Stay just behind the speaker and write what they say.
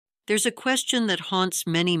There's a question that haunts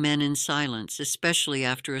many men in silence, especially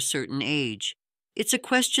after a certain age. It's a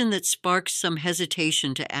question that sparks some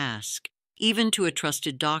hesitation to ask, even to a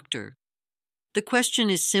trusted doctor. The question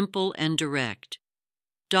is simple and direct.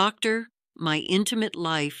 Doctor, my intimate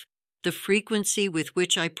life, the frequency with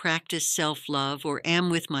which I practice self-love or am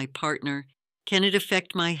with my partner, can it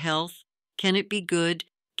affect my health? Can it be good?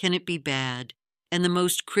 Can it be bad? And the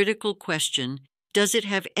most critical question, does it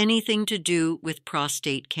have anything to do with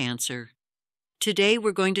prostate cancer? Today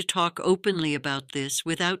we're going to talk openly about this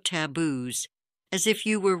without taboos, as if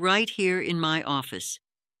you were right here in my office.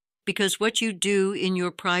 Because what you do in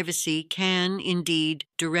your privacy can, indeed,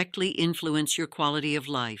 directly influence your quality of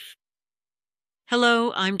life.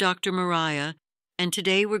 Hello, I'm Dr. Mariah, and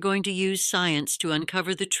today we're going to use science to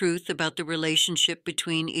uncover the truth about the relationship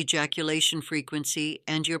between ejaculation frequency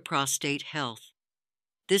and your prostate health.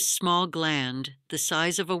 This small gland, the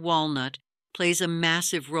size of a walnut, plays a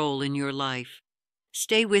massive role in your life.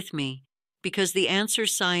 Stay with me, because the answer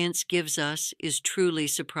science gives us is truly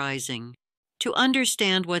surprising. To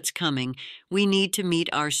understand what's coming, we need to meet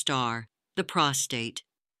our star, the prostate.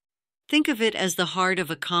 Think of it as the heart of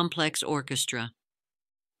a complex orchestra.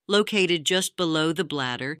 Located just below the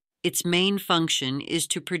bladder, its main function is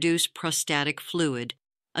to produce prostatic fluid,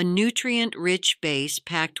 a nutrient-rich base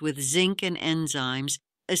packed with zinc and enzymes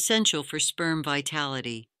essential for sperm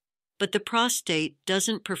vitality. But the prostate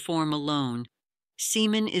doesn't perform alone.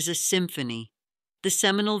 Semen is a symphony. The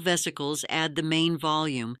seminal vesicles add the main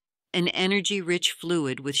volume, an energy-rich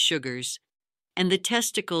fluid with sugars, and the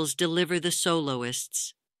testicles deliver the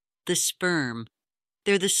soloists, the sperm.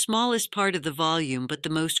 They're the smallest part of the volume, but the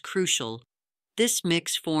most crucial. This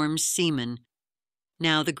mix forms semen.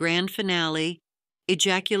 Now the grand finale,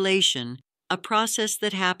 ejaculation, a process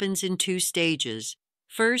that happens in two stages.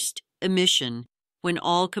 First, emission, when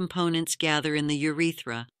all components gather in the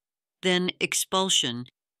urethra. Then expulsion,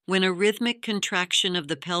 when a rhythmic contraction of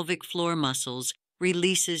the pelvic floor muscles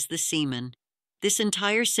releases the semen. This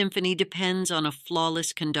entire symphony depends on a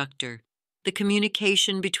flawless conductor, the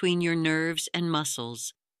communication between your nerves and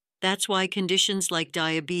muscles. That's why conditions like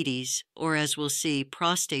diabetes, or as we'll see,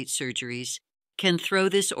 prostate surgeries, can throw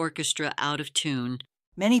this orchestra out of tune.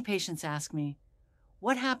 Many patients ask me,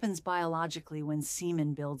 what happens biologically when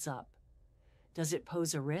semen builds up? Does it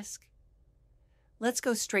pose a risk? Let's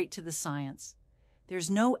go straight to the science. There's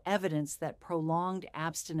no evidence that prolonged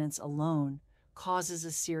abstinence alone causes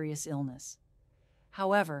a serious illness.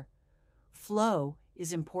 However, flow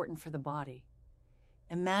is important for the body.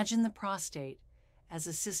 Imagine the prostate as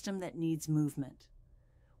a system that needs movement.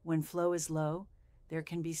 When flow is low, there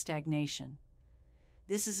can be stagnation.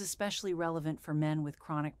 This is especially relevant for men with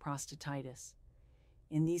chronic prostatitis.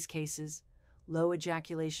 In these cases, low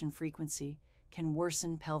ejaculation frequency can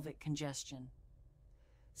worsen pelvic congestion.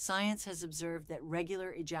 Science has observed that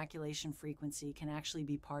regular ejaculation frequency can actually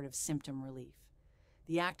be part of symptom relief.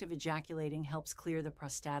 The act of ejaculating helps clear the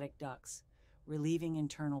prostatic ducts, relieving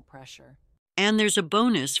internal pressure. And there's a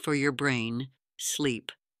bonus for your brain,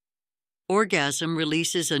 sleep. Orgasm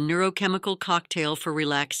releases a neurochemical cocktail for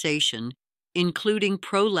relaxation, including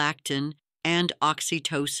prolactin and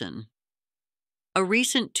oxytocin. A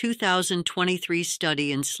recent 2023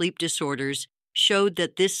 study in sleep disorders showed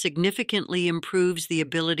that this significantly improves the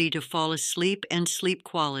ability to fall asleep and sleep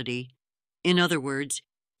quality. In other words,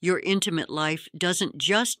 your intimate life doesn't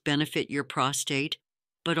just benefit your prostate,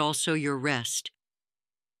 but also your rest.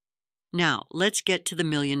 Now, let's get to the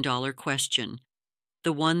million-dollar question,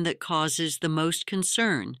 the one that causes the most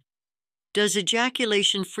concern. Does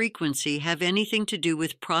ejaculation frequency have anything to do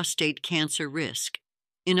with prostate cancer risk?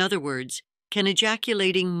 In other words, can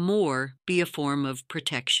ejaculating more be a form of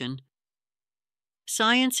protection?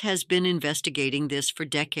 Science has been investigating this for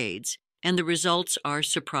decades, and the results are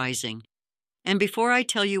surprising. And before I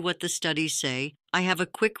tell you what the studies say, I have a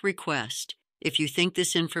quick request. If you think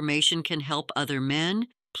this information can help other men,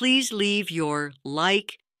 please leave your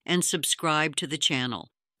like and subscribe to the channel.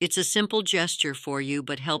 It's a simple gesture for you,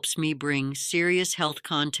 but helps me bring serious health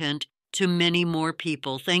content to many more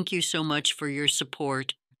people. Thank you so much for your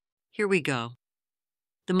support. Here we go.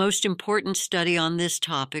 The most important study on this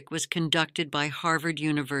topic was conducted by Harvard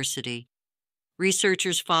University.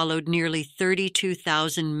 Researchers followed nearly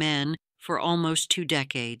 32,000 men for almost 2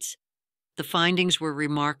 decades. The findings were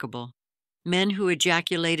remarkable. Men who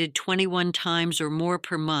ejaculated 21 times or more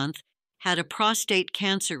per month had a prostate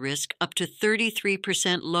cancer risk up to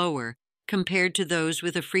 33% lower compared to those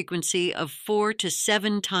with a frequency of 4 to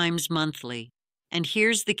 7 times monthly. And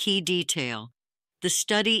here's the key detail. The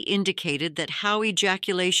study indicated that how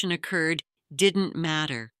ejaculation occurred didn't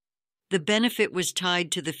matter. The benefit was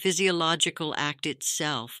tied to the physiological act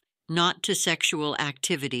itself, not to sexual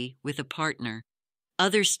activity with a partner.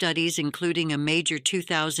 Other studies, including a major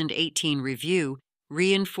 2018 review,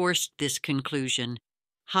 reinforced this conclusion.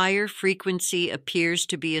 Higher frequency appears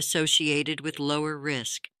to be associated with lower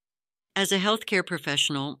risk. As a healthcare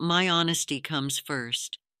professional, my honesty comes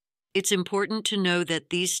first. It's important to know that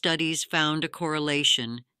these studies found a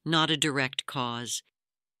correlation, not a direct cause.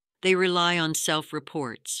 They rely on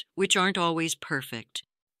self-reports, which aren't always perfect.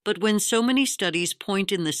 But when so many studies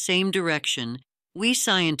point in the same direction, we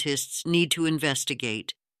scientists need to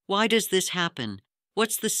investigate. Why does this happen?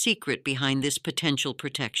 What's the secret behind this potential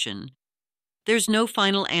protection? There's no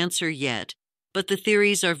final answer yet, but the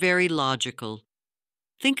theories are very logical.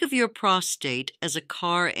 Think of your prostate as a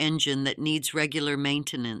car engine that needs regular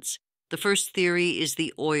maintenance. The first theory is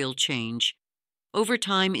the oil change. Over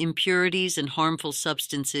time, impurities and harmful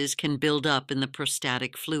substances can build up in the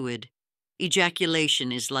prostatic fluid.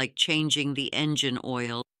 Ejaculation is like changing the engine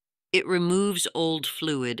oil. It removes old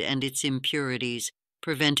fluid and its impurities,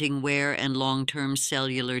 preventing wear and long-term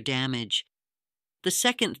cellular damage. The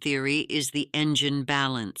second theory is the engine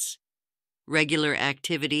balance. Regular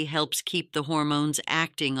activity helps keep the hormones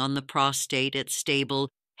acting on the prostate at stable,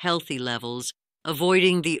 healthy levels,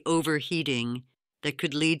 avoiding the overheating that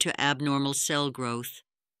could lead to abnormal cell growth.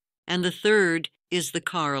 And the third is the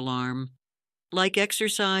car alarm. Like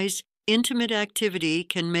exercise, intimate activity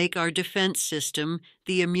can make our defense system,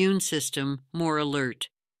 the immune system, more alert.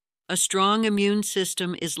 A strong immune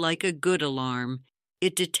system is like a good alarm.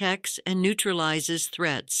 It detects and neutralizes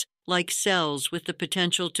threats, like cells with the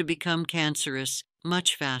potential to become cancerous,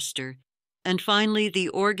 much faster. And finally, the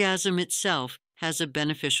orgasm itself has a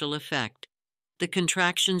beneficial effect. The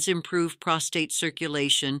contractions improve prostate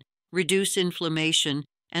circulation, reduce inflammation,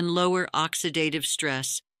 and lower oxidative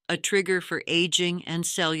stress, a trigger for aging and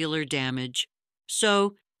cellular damage.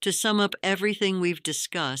 So, to sum up everything we've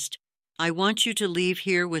discussed, I want you to leave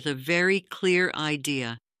here with a very clear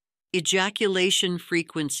idea. Ejaculation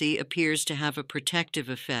frequency appears to have a protective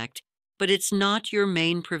effect, but it's not your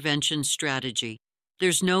main prevention strategy.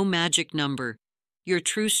 There's no magic number. Your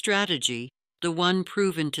true strategy, the one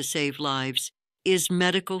proven to save lives, is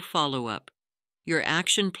medical follow-up. Your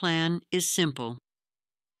action plan is simple.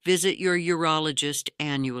 Visit your urologist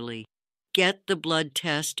annually. Get the blood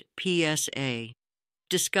test PSA.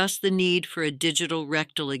 Discuss the need for a digital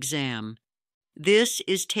rectal exam. This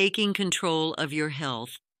is taking control of your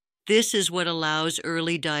health. This is what allows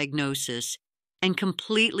early diagnosis and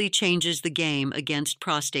completely changes the game against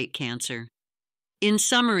prostate cancer. In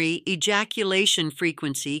summary, ejaculation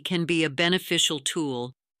frequency can be a beneficial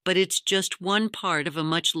tool, but it's just one part of a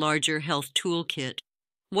much larger health toolkit.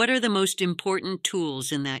 What are the most important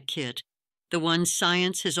tools in that kit? The ones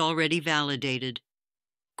science has already validated.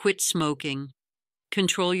 Quit smoking.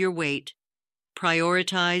 Control your weight.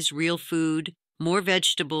 Prioritize real food, more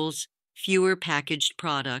vegetables, fewer packaged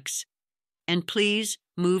products. And please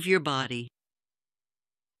move your body.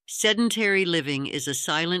 Sedentary living is a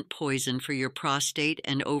silent poison for your prostate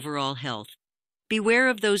and overall health. Beware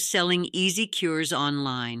of those selling easy cures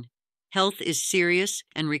online. Health is serious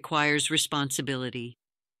and requires responsibility.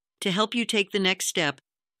 To help you take the next step,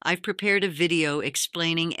 I've prepared a video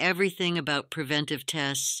explaining everything about preventive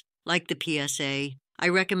tests, like the PSA. I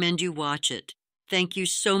recommend you watch it. Thank you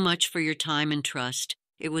so much for your time and trust.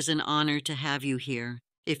 It was an honor to have you here.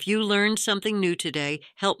 If you learned something new today,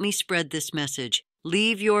 help me spread this message.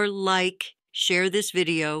 Leave your like, share this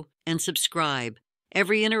video, and subscribe.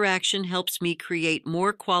 Every interaction helps me create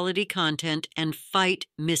more quality content and fight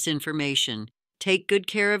misinformation. Take good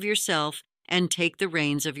care of yourself and take the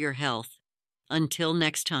reins of your health. Until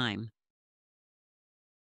next time.